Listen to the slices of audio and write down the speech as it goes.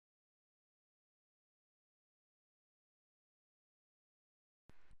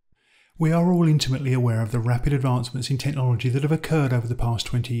We are all intimately aware of the rapid advancements in technology that have occurred over the past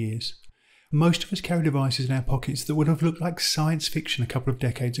 20 years. Most of us carry devices in our pockets that would have looked like science fiction a couple of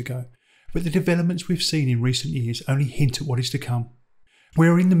decades ago, but the developments we've seen in recent years only hint at what is to come. We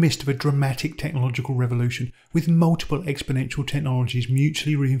are in the midst of a dramatic technological revolution, with multiple exponential technologies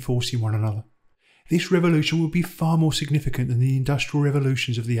mutually reinforcing one another. This revolution will be far more significant than the industrial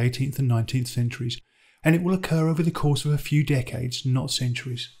revolutions of the 18th and 19th centuries, and it will occur over the course of a few decades, not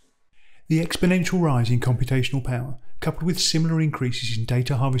centuries. The exponential rise in computational power, coupled with similar increases in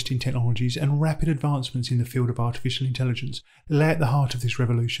data harvesting technologies and rapid advancements in the field of artificial intelligence, lay at the heart of this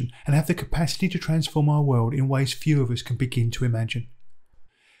revolution and have the capacity to transform our world in ways few of us can begin to imagine.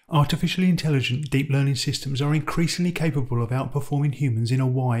 Artificially intelligent deep learning systems are increasingly capable of outperforming humans in a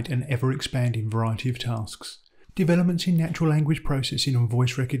wide and ever-expanding variety of tasks. Developments in natural language processing and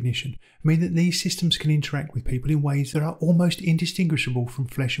voice recognition mean that these systems can interact with people in ways that are almost indistinguishable from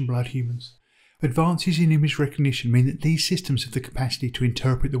flesh and blood humans. Advances in image recognition mean that these systems have the capacity to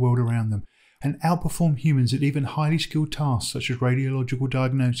interpret the world around them and outperform humans at even highly skilled tasks such as radiological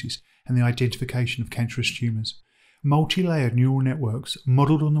diagnosis and the identification of cancerous tumours. Multi-layered neural networks,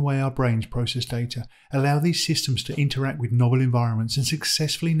 modelled on the way our brains process data, allow these systems to interact with novel environments and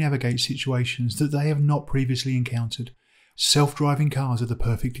successfully navigate situations that they have not previously encountered. Self-driving cars are the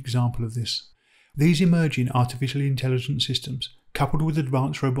perfect example of this. These emerging artificially intelligent systems, coupled with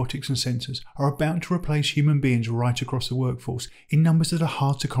advanced robotics and sensors, are about to replace human beings right across the workforce in numbers that are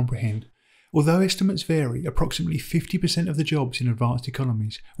hard to comprehend. Although estimates vary, approximately 50% of the jobs in advanced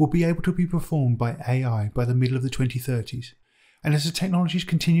economies will be able to be performed by AI by the middle of the 2030s. And as the technologies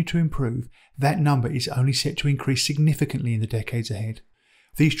continue to improve, that number is only set to increase significantly in the decades ahead.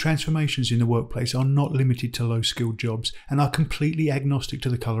 These transformations in the workplace are not limited to low-skilled jobs and are completely agnostic to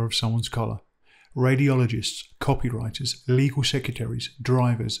the colour of someone's collar. Radiologists, copywriters, legal secretaries,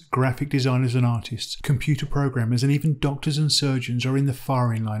 drivers, graphic designers and artists, computer programmers and even doctors and surgeons are in the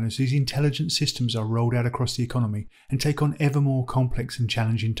firing line as these intelligent systems are rolled out across the economy and take on ever more complex and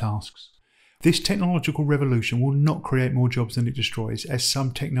challenging tasks. This technological revolution will not create more jobs than it destroys, as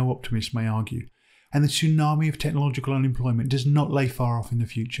some techno-optimists may argue, and the tsunami of technological unemployment does not lay far off in the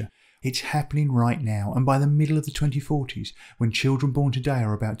future. It's happening right now, and by the middle of the 2040s, when children born today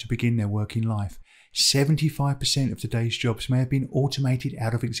are about to begin their working life, 75% of today's jobs may have been automated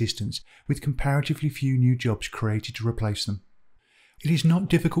out of existence, with comparatively few new jobs created to replace them. It is not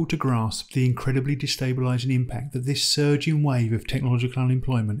difficult to grasp the incredibly destabilising impact that this surging wave of technological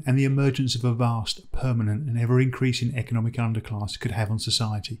unemployment and the emergence of a vast, permanent and ever-increasing economic underclass could have on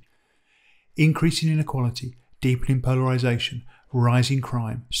society. Increasing inequality, deepening polarisation, rising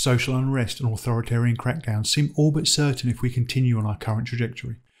crime, social unrest and authoritarian crackdowns seem all but certain if we continue on our current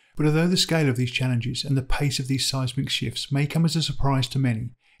trajectory. But although the scale of these challenges and the pace of these seismic shifts may come as a surprise to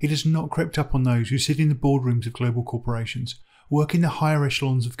many, it has not crept up on those who sit in the boardrooms of global corporations, work in the higher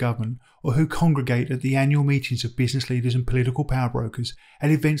echelons of government, or who congregate at the annual meetings of business leaders and political power brokers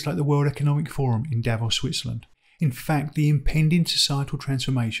at events like the World Economic Forum in Davos, Switzerland. In fact, the impending societal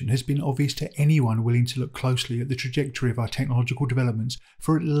transformation has been obvious to anyone willing to look closely at the trajectory of our technological developments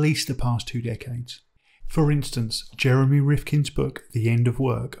for at least the past 2 decades. For instance, Jeremy Rifkin's book, The End of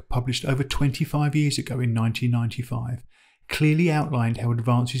Work, published over 25 years ago in 1995, clearly outlined how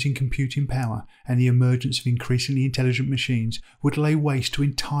advances in computing power and the emergence of increasingly intelligent machines would lay waste to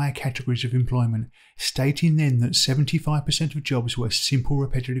entire categories of employment, stating then that 75% of jobs were simple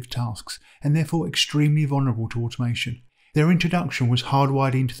repetitive tasks and therefore extremely vulnerable to automation. Their introduction was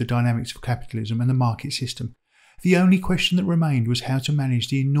hardwired into the dynamics of capitalism and the market system. The only question that remained was how to manage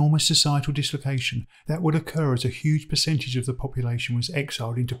the enormous societal dislocation that would occur as a huge percentage of the population was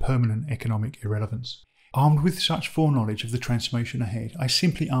exiled into permanent economic irrelevance. Armed with such foreknowledge of the transformation ahead, I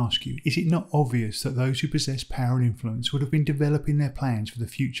simply ask you, is it not obvious that those who possess power and influence would have been developing their plans for the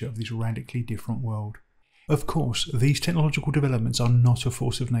future of this radically different world? Of course, these technological developments are not a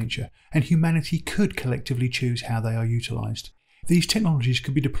force of nature, and humanity could collectively choose how they are utilised. These technologies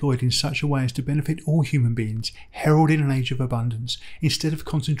could be deployed in such a way as to benefit all human beings, heralding an age of abundance, instead of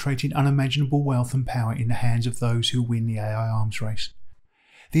concentrating unimaginable wealth and power in the hands of those who win the AI arms race.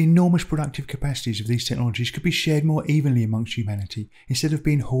 The enormous productive capacities of these technologies could be shared more evenly amongst humanity, instead of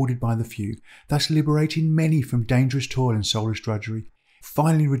being hoarded by the few, thus liberating many from dangerous toil and soulless drudgery,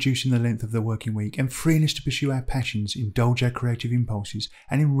 finally reducing the length of the working week and freeing us to pursue our passions, indulge our creative impulses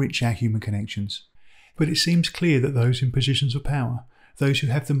and enrich our human connections. But it seems clear that those in positions of power, those who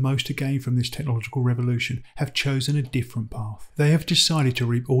have the most to gain from this technological revolution, have chosen a different path. They have decided to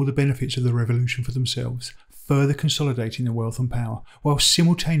reap all the benefits of the revolution for themselves, further consolidating their wealth and power, while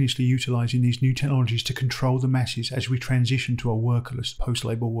simultaneously utilising these new technologies to control the masses as we transition to a workerless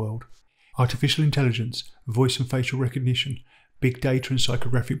post-labour world. Artificial intelligence, voice and facial recognition, big data and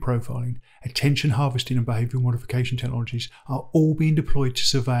psychographic profiling, attention harvesting and behavioural modification technologies are all being deployed to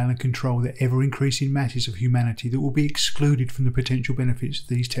surveil and control the ever-increasing masses of humanity that will be excluded from the potential benefits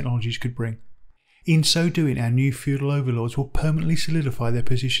these technologies could bring. In so doing, our new feudal overlords will permanently solidify their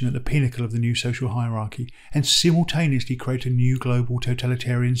position at the pinnacle of the new social hierarchy and simultaneously create a new global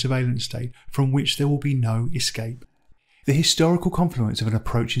totalitarian surveillance state from which there will be no escape. The historical confluence of an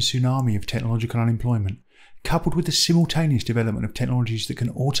approaching tsunami of technological unemployment, coupled with the simultaneous development of technologies that can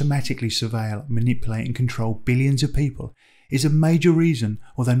automatically surveil, manipulate and control billions of people, is a major reason,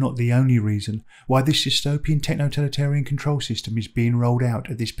 although not the only reason, why this dystopian techno-totalitarian control system is being rolled out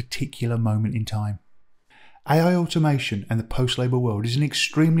at this particular moment in time. AI automation and the post-labour world is an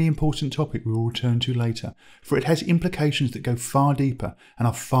extremely important topic we will return to later, for it has implications that go far deeper and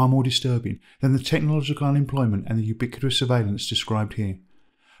are far more disturbing than the technological unemployment and the ubiquitous surveillance described here.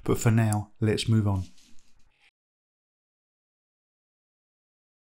 But for now, let's move on.